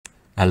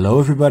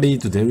Hello everybody,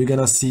 today we're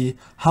gonna see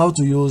how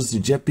to use the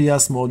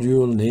GPS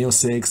module Neo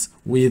 6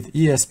 with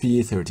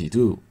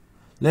ESP32.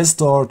 Let's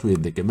start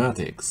with the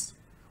schematics.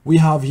 We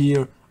have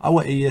here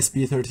our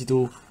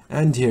ESP32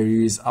 and here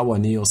is our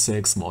Neo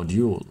 6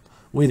 module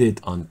with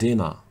its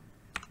antenna.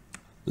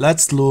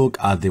 Let's look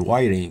at the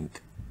wiring.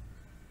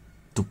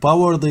 To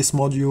power this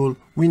module,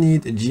 we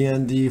need a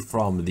GND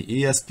from the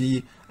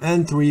ESP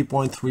and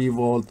 3.3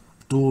 volt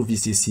to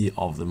VCC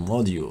of the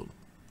module.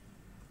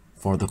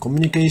 For the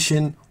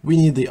communication, we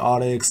need the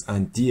RX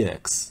and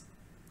TX.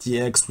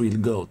 TX will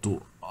go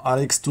to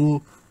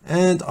RX2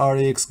 and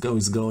RX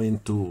is going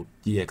to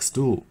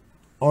TX2,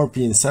 or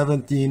pin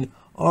 17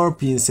 or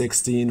pin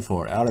 16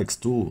 for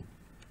RX2.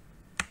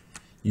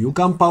 You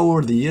can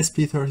power the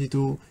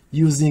ESP32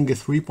 using a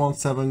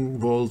 3.7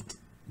 volt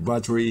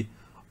battery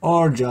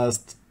or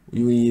just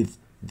with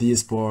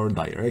this port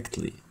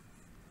directly.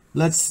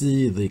 Let's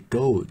see the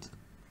code.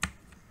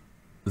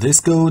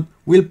 This code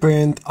will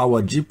print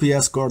our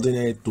GPS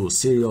coordinate to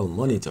serial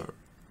monitor,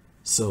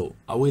 so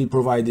I will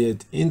provide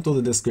it into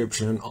the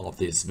description of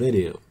this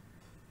video.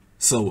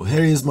 So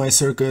here is my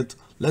circuit.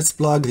 Let's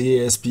plug the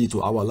ESP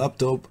to our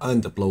laptop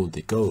and upload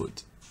the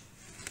code.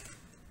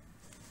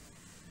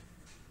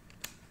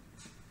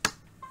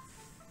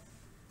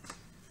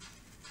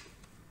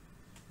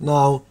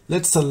 Now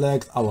let's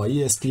select our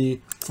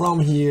ESP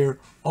from here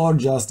or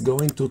just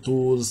going to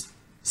tools,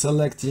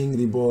 selecting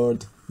the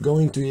board,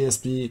 going to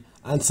ESP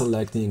and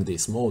selecting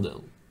this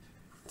model.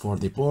 For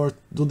the port,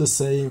 do the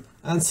same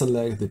and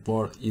select the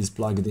port is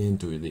plugged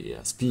into the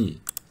ESP.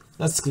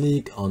 Let's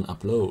click on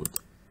upload.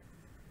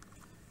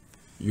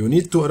 You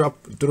need to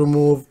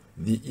remove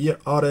the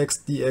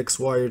RX-TX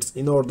wires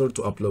in order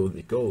to upload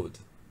the code.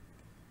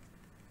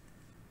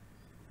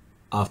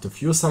 After a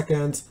few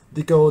seconds,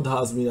 the code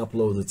has been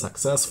uploaded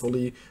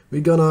successfully. We're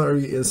gonna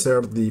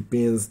reinsert the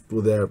pins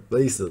to their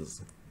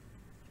places.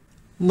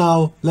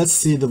 Now let's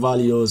see the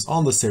values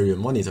on the serial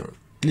monitor.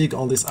 Click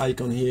on this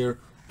icon here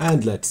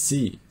and let's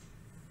see.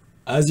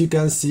 As you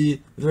can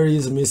see, there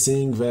is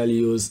missing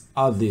values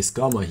at this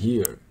comma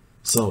here.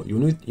 So you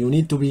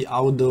need to be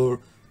outdoor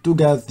to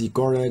get the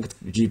correct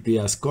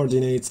GPS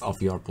coordinates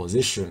of your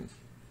position.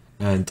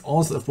 And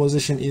once the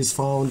position is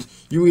found,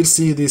 you will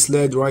see this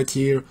LED right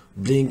here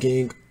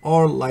blinking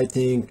or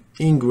lighting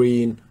in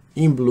green,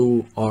 in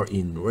blue or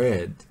in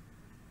red.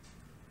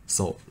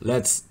 So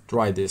let's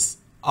try this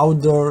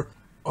outdoor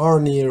or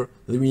near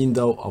the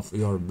window of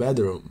your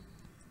bedroom.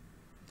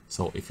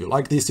 So if you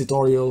like this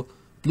tutorial,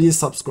 please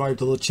subscribe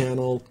to the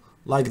channel,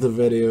 like the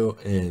video,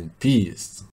 and peace.